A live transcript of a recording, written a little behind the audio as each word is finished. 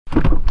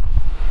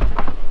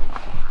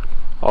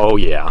Oh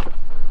yeah.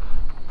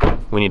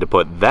 We need to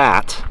put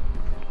that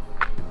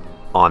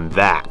on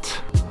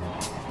that.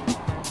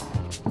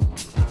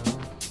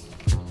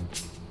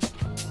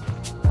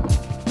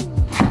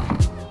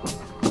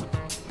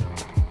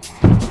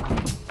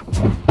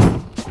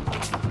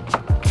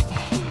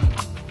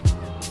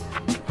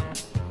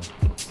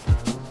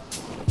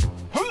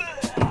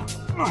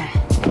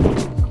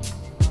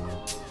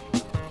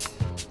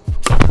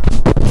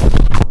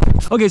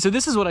 Okay, so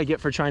this is what I get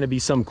for trying to be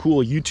some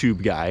cool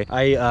YouTube guy.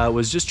 I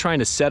was just trying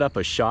to set up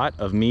a shot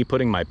of me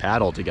putting my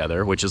paddle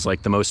together, which is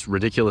like the most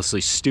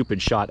ridiculously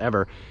stupid shot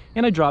ever.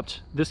 And I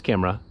dropped this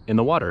camera in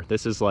the water.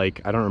 This is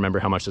like, I don't remember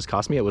how much this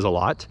cost me. It was a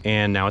lot,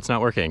 and now it's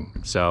not working.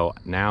 So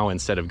now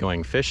instead of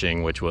going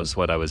fishing, which was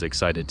what I was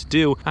excited to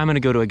do, I'm gonna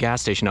go to a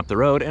gas station up the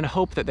road and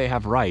hope that they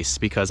have rice,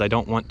 because I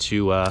don't want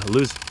to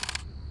lose.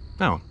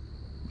 No,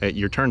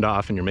 you're turned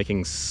off and you're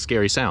making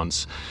scary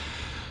sounds.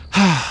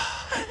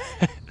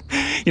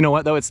 You know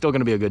what though, it's still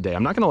gonna be a good day.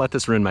 I'm not gonna let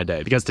this ruin my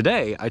day, because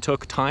today I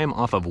took time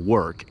off of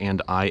work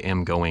and I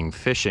am going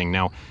fishing.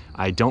 Now,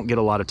 I don't get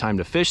a lot of time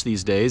to fish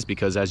these days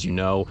because, as you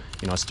know,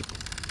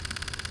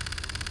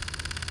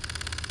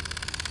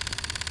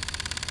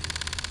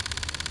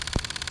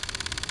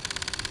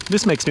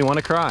 this makes me want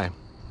to cry.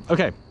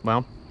 Okay,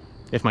 well,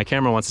 if my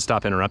camera wants to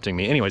stop interrupting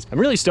me. Anyways, I'm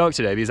really stoked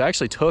today because I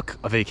actually took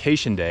a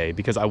vacation day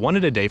because I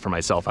wanted a day for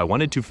myself. I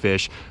wanted to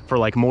fish for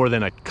like more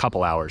than a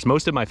couple hours.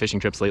 Most of my fishing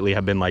trips lately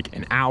have been like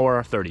an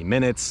hour, 30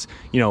 minutes,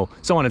 you know,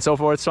 so on and so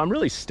forth. So I'm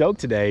really stoked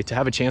today to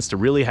have a chance to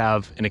really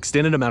have an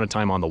extended amount of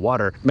time on the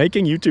water.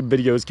 Making YouTube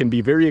videos can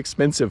be very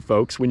expensive,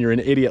 folks, when you're an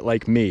idiot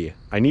like me.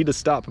 I need to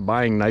stop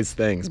buying nice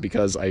things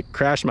because I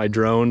crashed my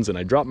drones and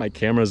I dropped my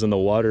cameras in the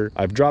water.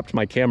 I've dropped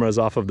my cameras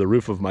off of the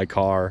roof of my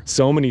car.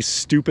 So many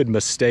stupid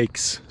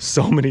mistakes.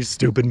 So many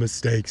stupid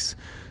mistakes.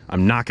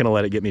 I'm not gonna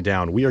let it get me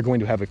down. We are going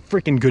to have a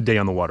freaking good day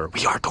on the water.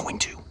 We are going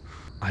to.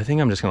 I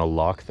think I'm just gonna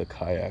lock the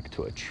kayak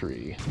to a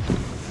tree.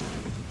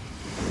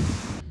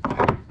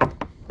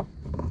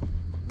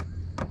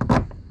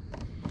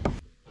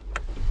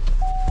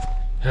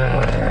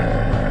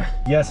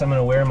 Yes, I'm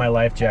gonna wear my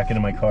life jacket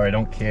in my car. I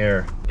don't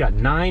care. Got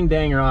 9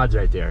 dang rods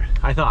right there.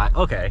 I thought,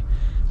 okay,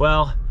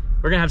 well,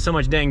 we're gonna have so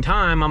much dang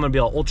time. I'm gonna be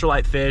able to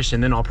ultralight fish,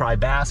 and then I'll probably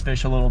bass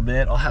fish a little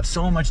bit. I'll have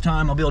so much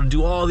time. I'll be able to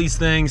do all these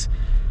things.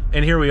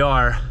 And here we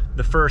are.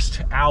 The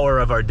first hour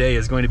of our day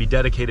is going to be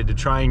dedicated to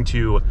trying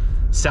to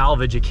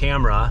salvage a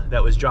camera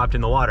that was dropped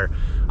in the water.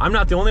 I'm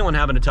not the only one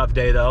having a tough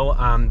day though.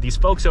 These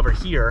folks over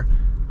here,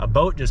 a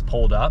boat just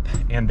pulled up,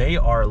 and they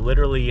are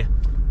literally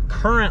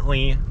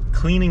currently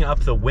cleaning up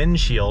the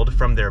windshield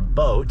from their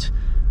boat.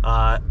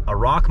 A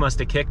rock must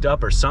have kicked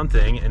up or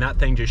something, and that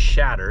thing just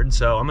shattered.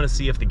 So I'm gonna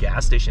see if the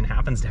gas station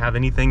happens to have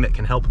anything that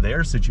can help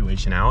their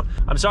situation out.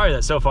 I'm sorry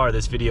that so far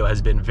this video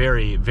has been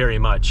very, very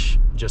much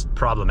just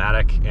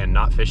problematic and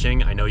not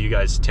fishing. I know you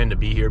guys tend to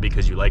be here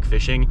because you like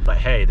fishing, but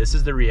hey, this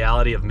is the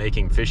reality of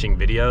making fishing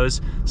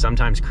videos.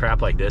 Sometimes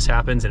crap like this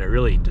happens and it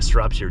really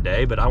disrupts your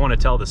day, but I want to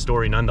tell the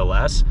story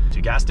nonetheless.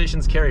 Do gas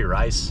stations carry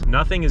rice?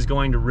 Nothing is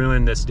going to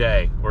ruin this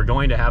day. We're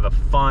going to have a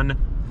fun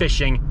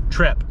fishing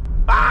trip.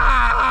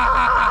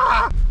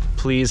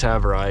 Please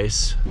have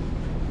rice.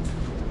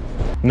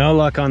 No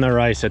luck on the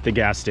rice at the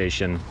gas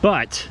station,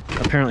 but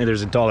apparently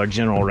there's a Dollar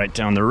General right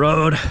down the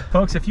road.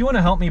 Folks, if you want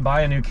to help me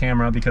buy a new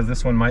camera because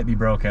this one might be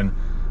broken,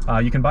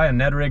 you can buy a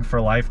Ned Rig for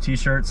Life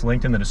t-shirts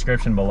linked in the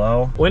description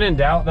below. When in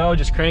doubt though,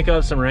 just crank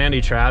up some Randy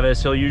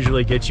Travis. He'll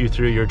usually get you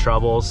through your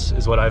troubles,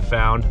 is what I've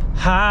found.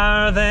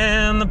 Higher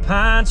than the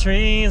pine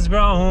trees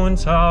growing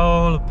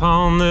tall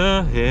upon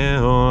the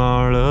hill,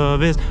 our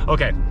love is...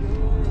 Okay,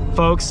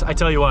 folks, I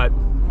tell you what,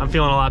 I'm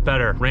feeling a lot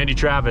better. Randy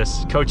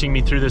Travis coaching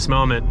me through this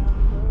moment.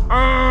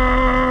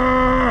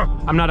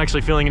 I'm not actually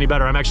feeling any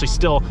better. I'm actually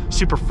still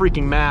super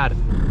freaking mad.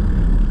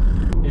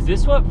 Is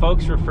this what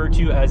folks refer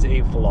to as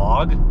a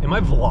vlog? Am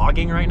I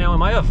vlogging right now?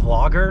 Am I a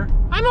vlogger?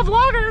 I'm a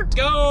vlogger. Let's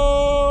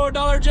go,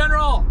 Dollar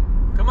General.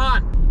 Come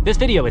on. This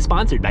video is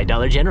sponsored by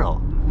Dollar General.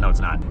 No, it's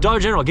not.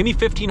 Dollar General, give me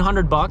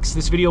 1,500 bucks.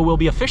 This video will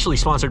be officially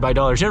sponsored by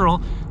Dollar General.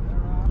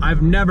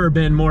 I've never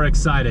been more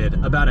excited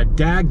about a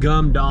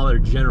daggum Dollar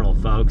General,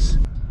 folks.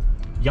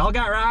 Y'all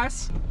got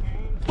rice?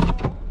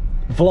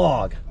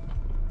 Vlog.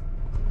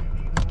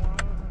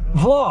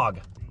 Vlog.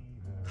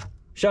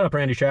 Shut up,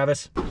 Randy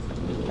Travis.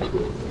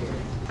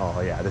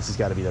 Oh yeah, this has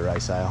got to be the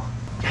rice aisle.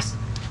 Yes.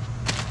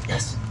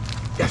 Yes.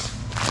 Yes.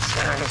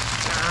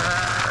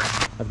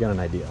 I've got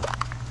an idea.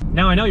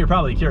 Now I know you're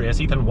probably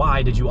curious, Ethan,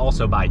 why did you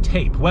also buy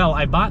tape? Well,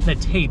 I bought the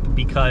tape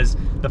because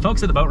the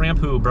folks at the boat ramp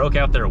who broke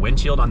out their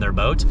windshield on their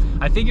boat,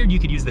 I figured you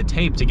could use the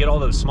tape to get all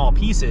those small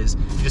pieces.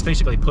 You just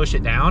basically push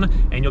it down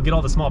and you'll get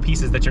all the small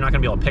pieces that you're not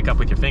gonna be able to pick up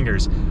with your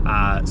fingers.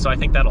 So I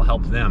think that'll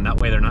help them. That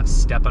way they're not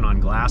stepping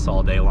on glass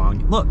all day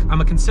long. Look,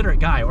 I'm a considerate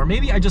guy, or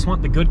maybe I just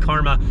want the good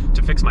karma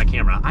to fix my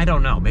camera. I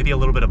don't know, maybe a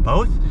little bit of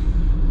both.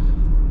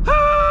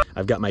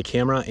 I've got my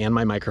camera and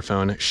my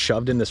microphone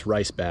shoved in this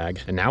rice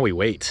bag, and now we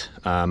wait.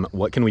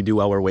 What can we do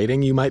while we're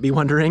waiting, you might be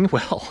wondering?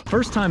 Well,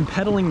 first time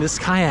pedaling this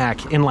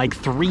kayak in like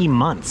 3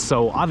 months,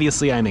 so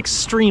obviously I'm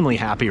extremely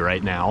happy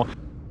right now.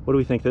 What do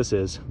we think this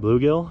is?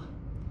 Bluegill?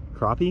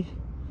 Crappie?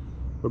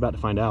 We're about to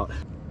find out.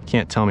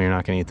 Can't tell me you're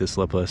not gonna eat this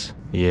lipless.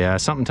 Yeah,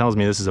 something tells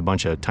me this is a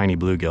bunch of tiny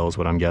bluegills,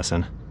 what I'm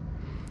guessing.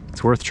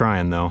 It's worth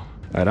trying though.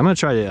 All right, I'm gonna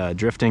try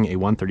drifting a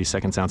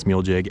 1/32 ounce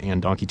mule jig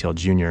and donkey tail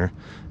junior.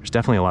 There's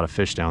definitely a lot of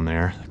fish down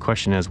there. The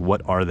question is,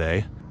 what are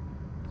they?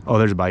 Oh,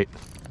 there's a bite.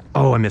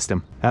 Oh, I missed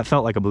him. That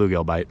felt like a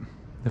bluegill bite,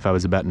 if I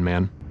was a betting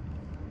man.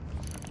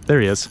 There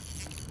he is.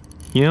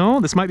 You know,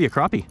 this might be a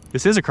crappie.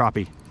 This is a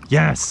crappie.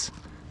 Yes,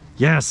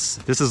 yes,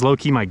 this is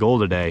low-key my goal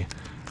today.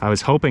 I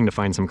was hoping to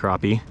find some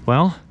crappie.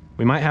 Well,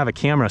 we might have a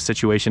camera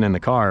situation in the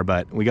car,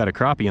 but we got a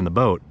crappie in the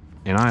boat,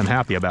 and I'm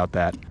happy about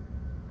that.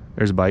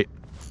 There's a bite.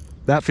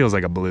 That feels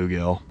like a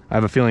bluegill. I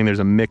have a feeling there's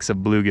a mix of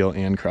bluegill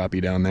and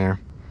crappie down there.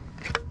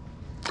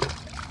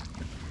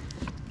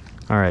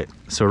 All right,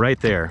 so right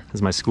there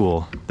is my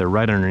school. They're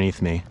right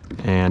underneath me,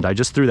 and I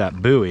just threw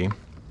that buoy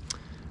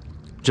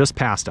just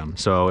past them.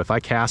 So if I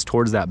cast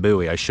towards that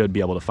buoy, I should be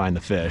able to find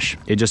the fish.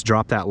 It just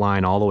dropped that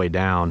line all the way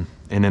down,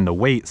 and then the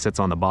weight sits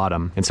on the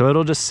bottom. And so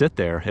it'll just sit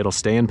there. It'll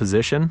stay in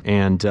position,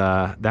 and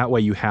that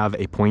way you have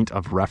a point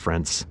of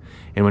reference.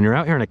 And when you're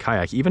out here in a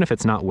kayak, even if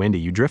it's not windy,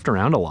 you drift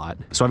around a lot.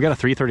 So I've got a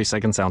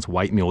 3/32 ounce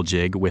white mule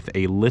jig with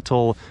a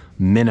little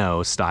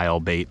minnow style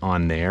bait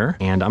on there.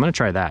 And I'm gonna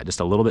try that,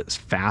 just a little bit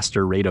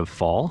faster rate of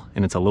fall,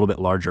 and it's a little bit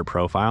larger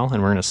profile.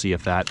 And we're gonna see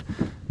if that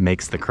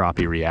makes the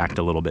crappie react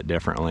a little bit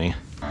differently.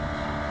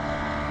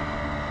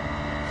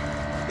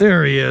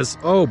 There he is.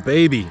 Oh,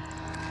 baby.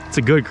 It's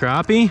a good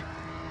crappie.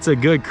 It's a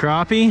good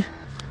crappie.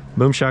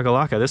 Boom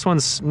shakalaka. This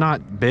one's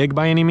not big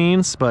by any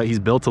means, but he's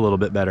built a little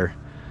bit better.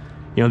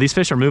 You know, these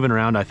fish are moving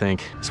around, I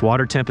think. This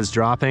water temp is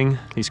dropping.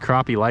 These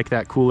crappie like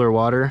that cooler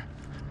water.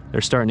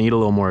 They're starting to eat a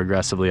little more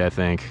aggressively, I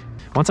think.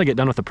 Once I get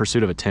done with the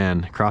pursuit of a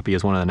 10, crappie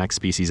is one of the next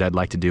species I'd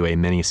like to do a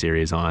mini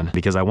series on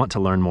because I want to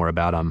learn more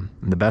about them.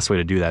 And the best way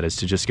to do that is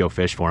to just go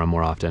fish for them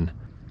more often.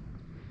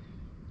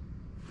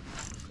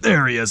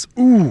 There he is.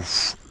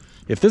 Oof.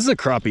 If this is a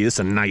crappie, this is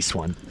a nice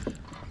one.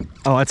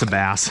 Oh, that's a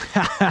bass.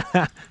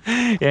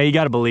 Yeah, you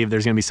gotta believe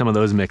there's gonna be some of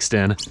those mixed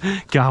in.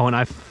 God, when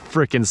I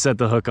frickin' set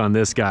the hook on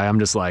this guy, I'm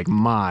just like,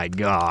 my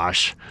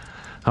gosh.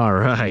 All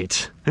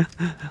right,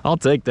 I'll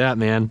take that,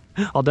 man.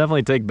 I'll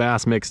definitely take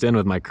bass mixed in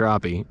with my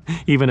crappie,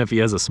 even if he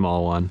is a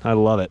small one. I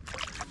love it.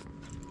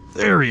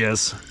 There he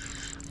is.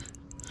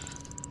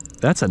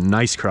 That's a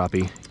nice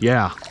crappie.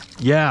 Yeah,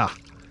 yeah.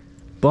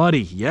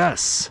 Buddy,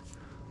 yes.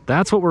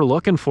 That's what we're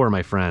looking for,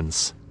 my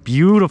friends.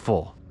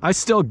 Beautiful. I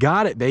still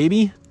got it,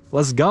 baby.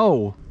 Let's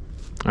go.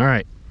 All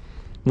right,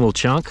 little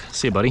chunk.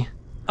 See you, buddy.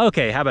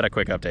 Okay, how about a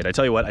quick update? I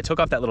tell you what, I took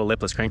off that little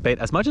lipless crankbait.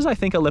 As much as I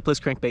think a lipless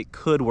crankbait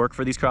could work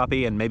for these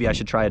crappie, and maybe I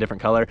should try a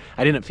different color,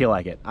 I didn't feel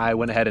like it. I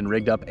went ahead and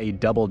rigged up a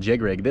double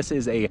jig rig. This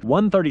is a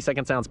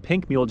 1/32 ounce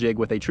pink mule jig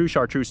with a true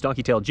chartreuse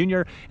donkey tail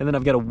junior, and then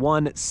I've got a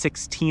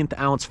 1/16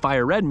 ounce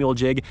fire red mule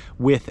jig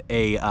with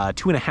a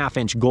 2.5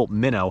 inch gulp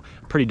minnow.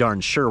 Pretty darn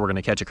sure we're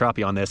gonna catch a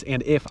crappie on this,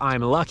 and if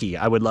I'm lucky,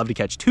 I would love to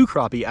catch 2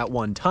 crappie at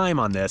one time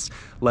on this.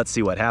 Let's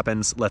see what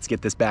happens. Let's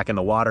get this back in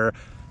the water.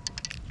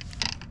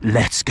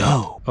 Let's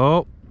go.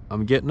 Oh,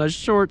 I'm getting a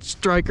short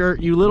striker,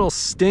 you little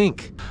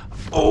stink.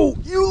 Oh,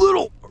 you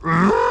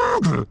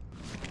little.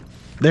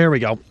 There we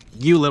go,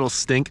 you little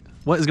stink.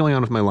 What is going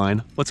on with my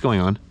line? What's going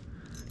on?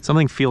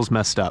 Something feels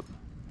messed up.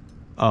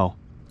 Oh,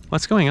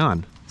 what's going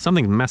on?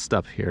 Something messed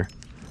up here.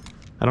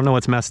 I don't know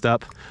what's messed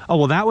up. Oh,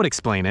 well, that would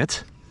explain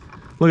it.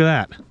 Look at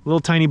that, little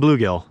tiny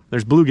bluegill.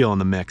 There's bluegill in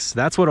the mix.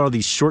 That's what all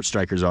these short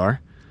strikers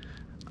are.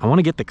 I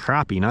wanna get the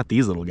crappie, not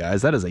these little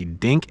guys. That is a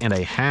dink and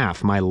a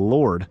half, my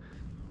lord.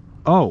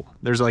 Oh,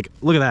 there's like,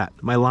 look at that.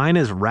 My line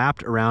is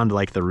wrapped around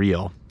like the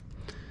reel.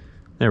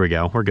 There we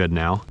go, we're good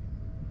now.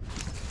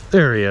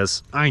 There he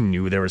is. I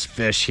knew there was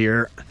fish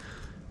here.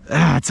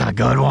 That's a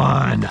good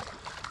one.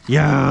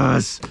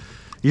 Yes,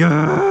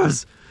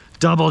 yes.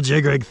 Double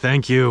jig rig,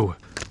 thank you.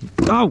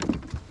 Oh,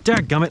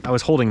 dadgummit, I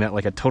was holding that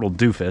like a total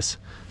doofus.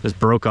 Just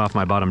broke off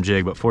my bottom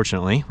jig, but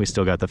fortunately, we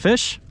still got the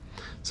fish.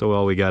 So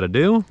all we gotta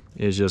do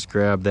is just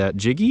grab that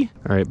jiggy.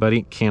 All right,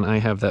 buddy, can I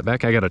have that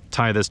back? I gotta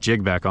tie this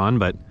jig back on,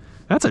 but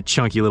that's a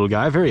chunky little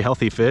guy, very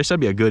healthy fish.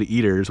 That'd be a good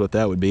eater is what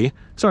that would be.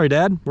 Sorry,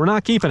 Dad, we're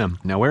not keeping him.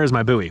 Now, where is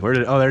my buoy?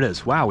 Oh, there it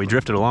is. Wow, we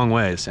drifted a long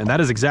ways. And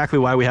that is exactly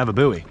why we have a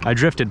buoy. I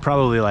drifted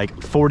probably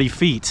like 40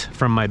 feet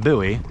from my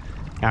buoy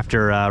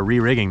after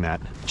re-rigging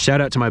that.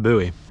 Shout out to my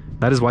buoy.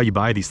 That is why you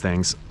buy these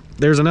things.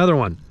 There's another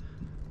one.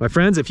 My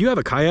friends, if you have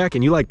a kayak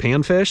and you like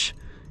panfish,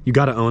 you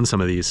gotta own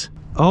some of these.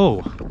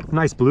 Oh,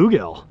 nice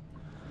bluegill.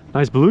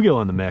 Nice bluegill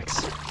in the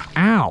mix.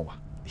 Ow,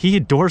 he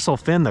dorsal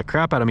finned the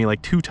crap out of me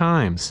like 2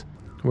 times.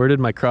 Where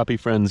did my crappie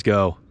friends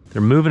go?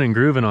 They're moving and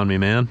grooving on me,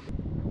 man.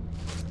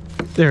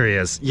 There he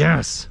is,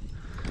 yes.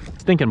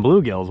 Stinking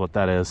bluegill is what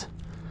that is.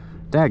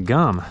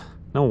 Dadgum.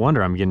 No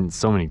wonder I'm getting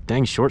so many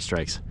dang short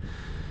strikes.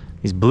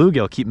 These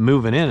bluegill keep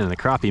moving in and the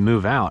crappie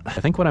move out. I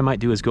think what I might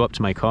do is go up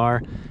to my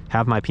car,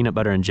 have my peanut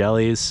butter and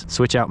jellies,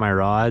 switch out my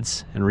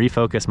rods, and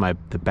refocus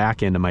the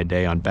back end of my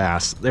day on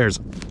bass. That's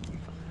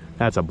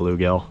a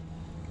bluegill.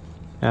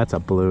 That's a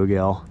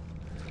bluegill.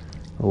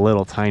 A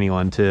little tiny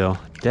one too.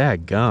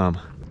 Dadgum.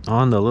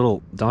 on the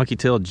little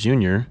donkey-tail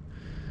junior.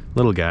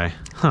 Little guy.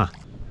 Huh.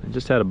 I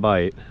just had a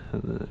bite.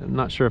 I'm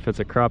not sure if it's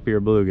a crappie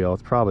or bluegill.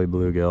 It's probably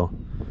bluegill.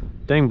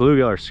 Dang,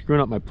 bluegill are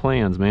screwing up my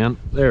plans, man.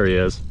 There he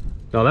is.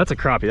 No, that's a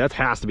crappie. That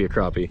has to be a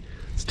crappie.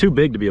 It's too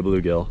big to be a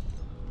bluegill.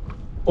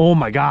 Oh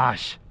my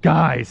gosh,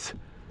 guys.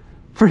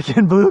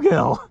 Freaking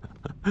bluegill.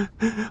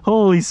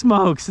 Holy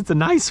smokes, it's a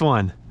nice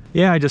one.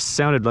 Yeah, I just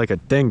sounded like a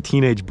dang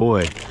teenage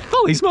boy.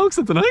 Holy smokes,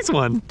 it's a nice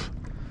one.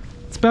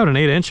 It's about an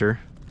 8-incher,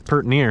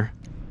 pert near.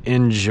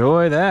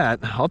 Enjoy that.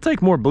 I'll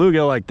take more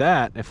bluegill like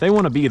that. If they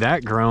want to be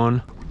that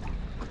grown,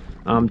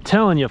 I'm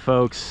telling you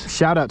folks,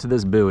 shout out to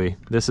this buoy.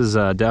 This is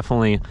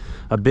definitely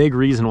a big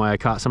reason why I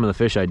caught some of the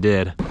fish I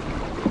did.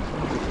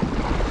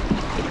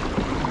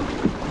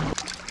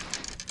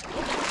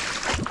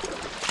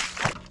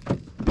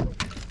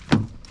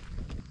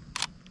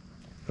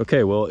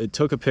 Okay, well, it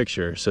took a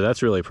picture, so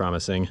that's really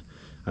promising.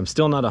 I'm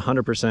still not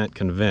 100%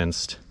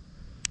 convinced,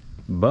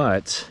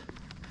 but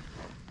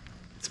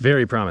it's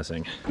very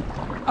promising.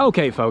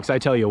 Okay, folks, I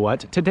tell you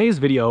what, today's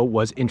video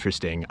was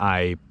interesting.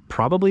 I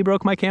probably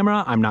broke my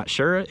camera, I'm not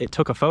sure. It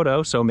took a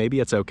photo, so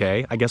maybe it's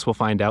okay. I guess we'll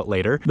find out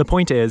later. The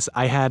point is,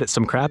 I had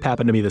some crap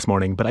happen to me this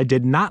morning, but I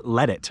did not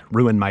let it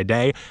ruin my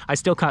day. I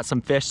still caught some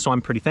fish, so I'm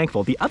pretty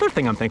thankful. The other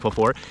thing I'm thankful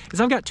for is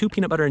I've got 2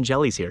 peanut butter and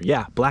jellies here.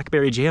 Yeah,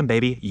 blackberry jam,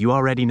 baby. You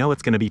already know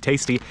it's gonna be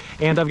tasty.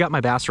 And I've got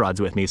my bass rods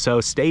with me, so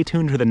stay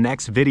tuned for the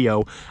next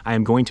video. I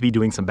am going to be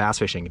doing some bass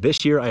fishing.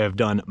 This year, I have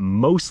done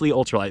mostly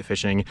ultralight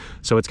fishing,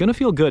 so it's gonna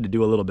feel good to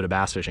do a little bit of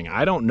bass fishing.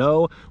 I don't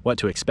know what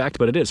to expect,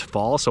 but it is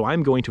fall, so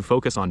I'm going to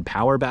focus on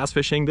power bass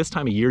fishing. This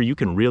time of year, you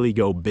can really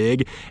go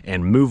big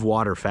and move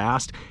water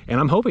fast,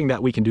 and I'm hoping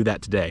that we can do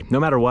that today. No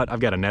matter what,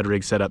 I've got a Ned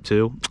rig set up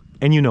too,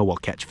 and you know we'll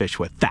catch fish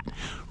with that.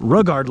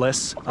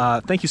 Regardless,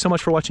 thank you so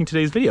much for watching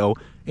today's video,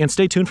 and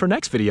stay tuned for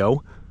next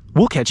video.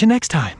 We'll catch you next time.